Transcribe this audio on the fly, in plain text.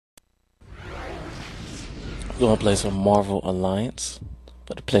Gonna play some Marvel Alliance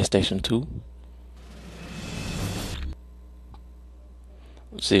for the PlayStation 2.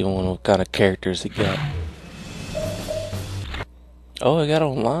 Let's see what kind of characters he got. Oh, I got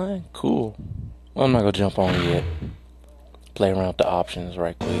online? Cool. Well, I'm not gonna jump on yet. Play around with the options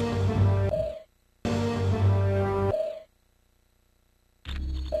right quick.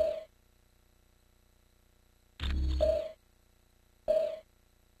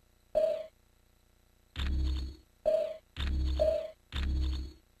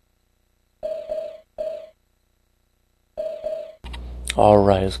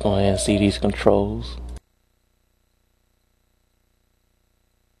 Alright, let's go ahead and see these controls.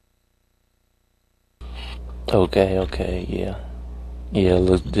 Okay, yeah. Yeah,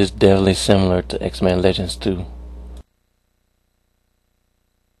 look, this is definitely similar to X-Men Legends 2.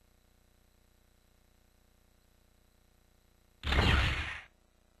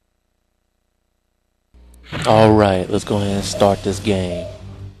 Alright, let's go ahead and start this game.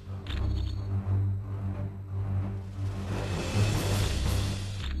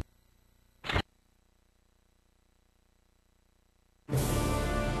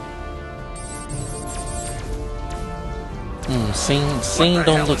 Scene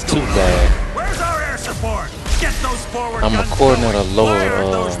don't look too bad. Where's our air support? Get those forward. I'm recording at a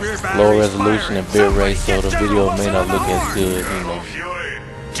lower resolution and bit rate, so the video may not look as good, you know.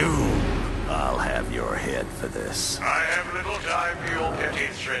 Doom, I'll have your head for this. I have little time for your petty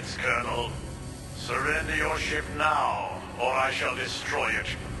threats, Colonel. Surrender your ship now, or I shall destroy it.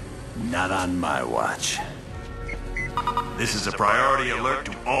 Not on my watch. This is a priority alert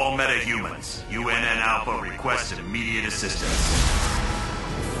to all metahumans. UNN Alpha requests immediate assistance.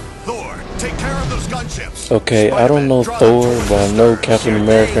 Thor, take care of those gunships. Okay, I don't know Thor, but I know Captain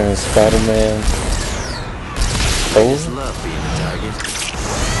America and Spider-Man. Thor?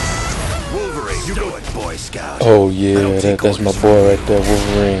 Wolverine, you do it, Boy Scout. Oh yeah, that's my boy right there,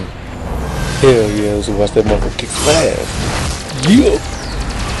 Wolverine. Hell yeah, let's watch that motherfucker kick some ass. Yeah.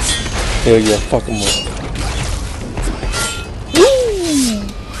 Hell yeah, fuck him up.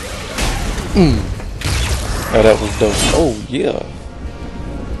 Oh, that was dope. Oh yeah.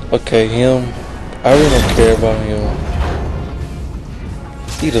 Okay, him. I really don't care about him.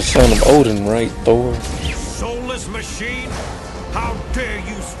 He the son of Odin, right, Thor? Soulless machine? How dare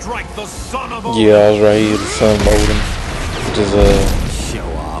you strike the son of Odin? Yeah, I was right. He's the son of Odin. Which is show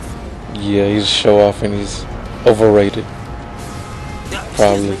off. Yeah, he's a show off and he's overrated.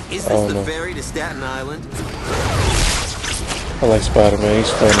 Probably. Is I this don't the know. ferry to Staten Island? I like Spider-Man.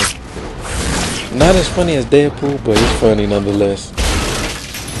 He's funny. Not as funny as Deadpool, but he's funny nonetheless.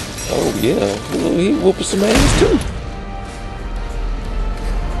 Oh yeah, he whooping some ass too.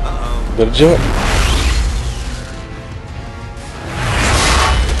 Better jump.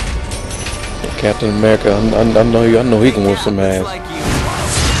 Captain America, I know he can whoop some ass.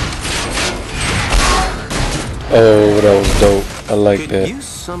 Oh, that was dope. I like that. Use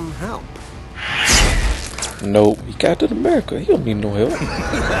some help. Nope, he Captain America. He don't need no help.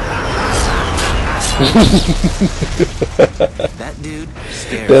 That dude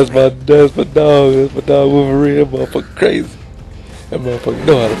scares That's me. my dog. That's my dog Wolverine. That motherfucker crazy. That motherfucker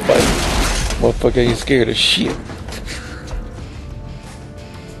know how to fight. Motherfucker ain't scared of shit.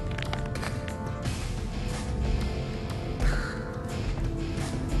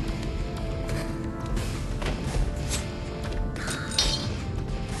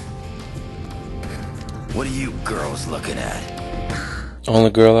 What are you girls looking at? Only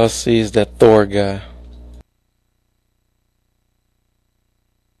girl I see is that Thor guy.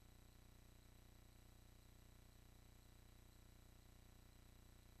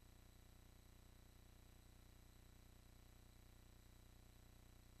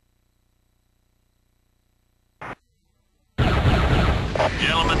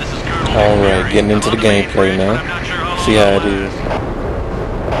 Gentlemen, this is Colonel. Alright, getting into the gameplay now. See how it is.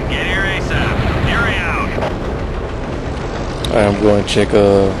 Get here ASAP. Fury out. Alright, I'm going to check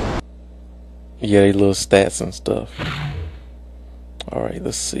yeah, they little stats and stuff. Alright,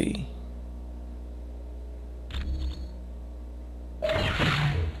 let's see.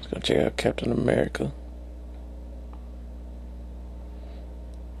 Let's go check out Captain America.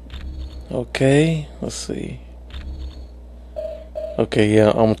 Okay, let's see. Okay, yeah,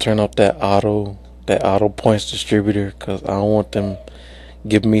 I'm gonna turn off that auto points distributor because I don't want them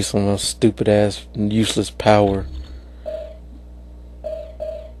giving me some stupid ass useless power.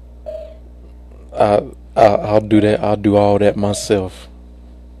 I'll do that. I'll do all that myself.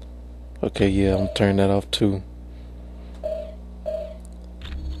 Okay, yeah, I'm turning that off too.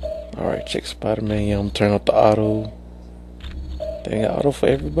 Alright, check Spider-Man. Yeah, I'm turning off the auto. Dang, auto for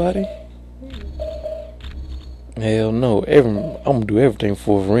everybody? Hell no. I'm gonna do everything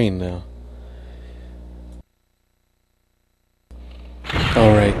for Wolverine now.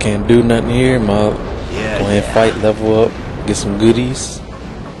 Alright, can't do nothing here. Go ahead and fight, level up, get some goodies,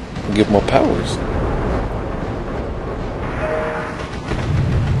 and get more powers.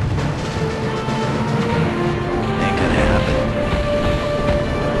 Ain't gonna happen.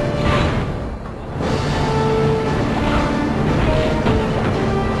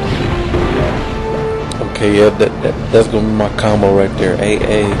 Okay, yeah, that's gonna be my combo right there.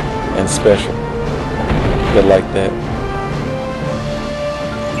 AA and special. Good like that.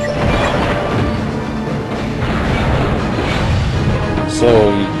 So,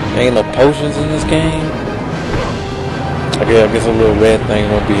 ain't no potions in this game? I guess a little red thing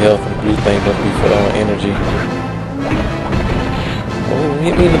won't be health and blue thing won't be for energy. Oh,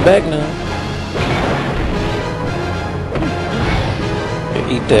 hit me in the back now. Yeah,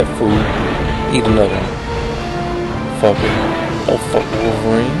 eat that food. Eat another one. Fuck it. Don't fuck with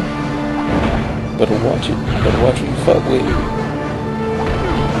Wolverine. Better watch it. Better watch what you fuck with.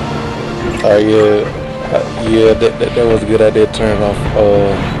 Oh yeah. Yeah, that was a good idea. Turn off,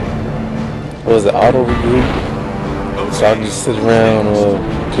 what was it, auto regroup? So I can just sit around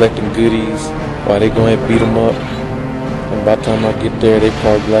collecting goodies while they go ahead and beat them up. And by the time I get there, they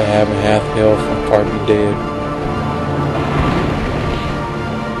probably like having half health and probably be dead.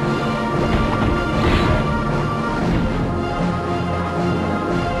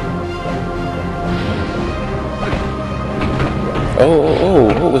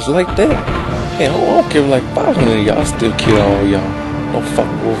 Oh, it's like that. Hey, I don't care, like 500 of y'all still kill all y'all. Don't fuck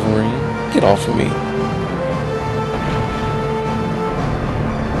with Wolverine. Get off of me.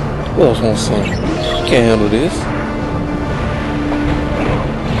 Who else wants some? You can't handle this.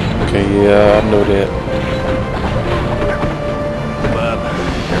 Okay, yeah, I know that.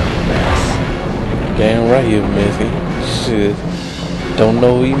 Damn right you're messy. Shit. Don't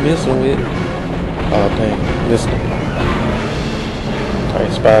know who you messing with. Oh, dang. Listen.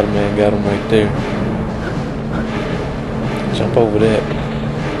 Alright, Spider-Man got him right there. Jump over that.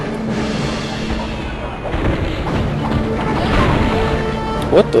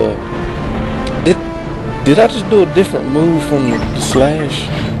 What the? Did I just do a different move from the slash?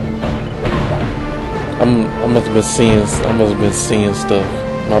 I must have been seeing stuff.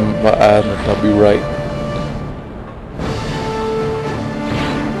 My eyes must not be right.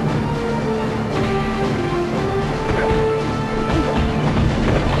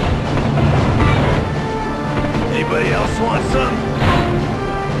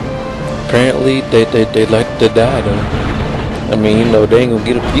 Apparently, they like to die though. I mean, you know, they ain't gonna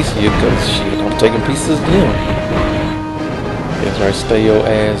get a piece of you because shit, I'm taking pieces of them. That's right, stay your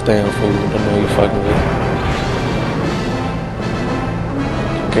ass down, fool. Don't know who you fucking with.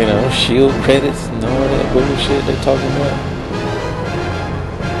 Okay, now shield credits and all that bullshit they talking about.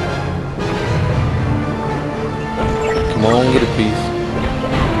 Come on, get a piece.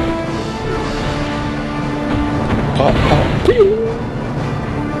 Pop, pop, pew!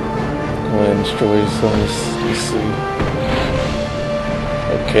 Go ahead and destroy some. Let's see.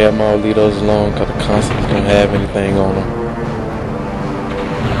 Okay, I'm gonna leave those alone because the constants don't have anything on them.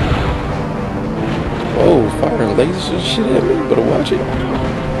 Whoa, firing lasers and shit at me. Better watch it.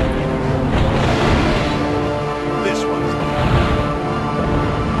 This one's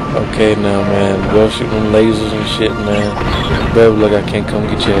okay, now, man. Go shoot them lasers and shit, man. Better look, I can't come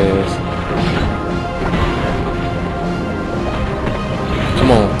get your ass.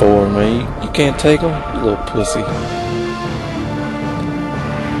 Come on, Thor, man. You can't take him? You little pussy.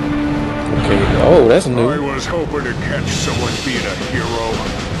 Okay. Oh, that's new. I was hoping to catch someone being a hero.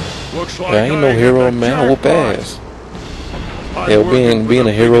 Looks like I ain't no hero, man. I whoop ass. Hell, being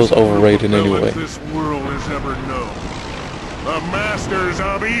a hero is overrated anyway. This world has ever known. The masters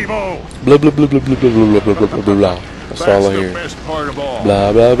of evil. Blah blah blah blah blah blah blah blah blah blah blah. That's all I hear. Best part of all.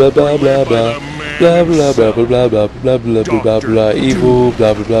 Blah blah blah blah blah blah. Blah blah blah blah blah blah blah blah blah blah. Evil.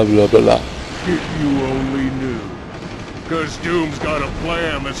 Blah blah blah blah blah. If you only knew. Cause Doom's got a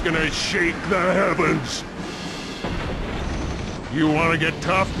plan that's gonna shake the heavens. You wanna get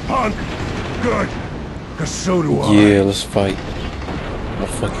tough, punk? Good. Cause so do I. Yeah, let's fight. I'll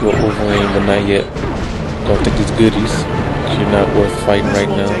fuck you up, Wolverine, but not yet. Don't take these goodies. You're not worth fighting right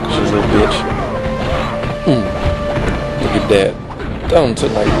now, cause you're a little bitch. Look at that. Down to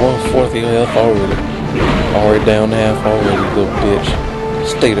like 1/4 of your health already. Already down half already, little bitch.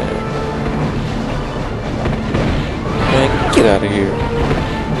 Stay there. Man, get out of here.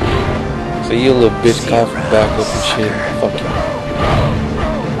 So you little bitch coughing back up and shit. Fuck you.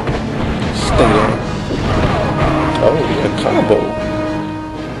 Stay there. Oh, yeah, combo.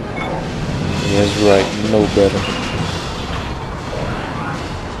 Yeah, That's right, you know better.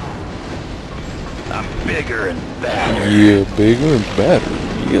 I'm bigger and badder. Yeah, bigger and better.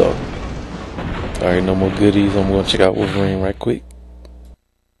 Yeah. Alright, no more goodies. I'm gonna check out Wolverine right quick.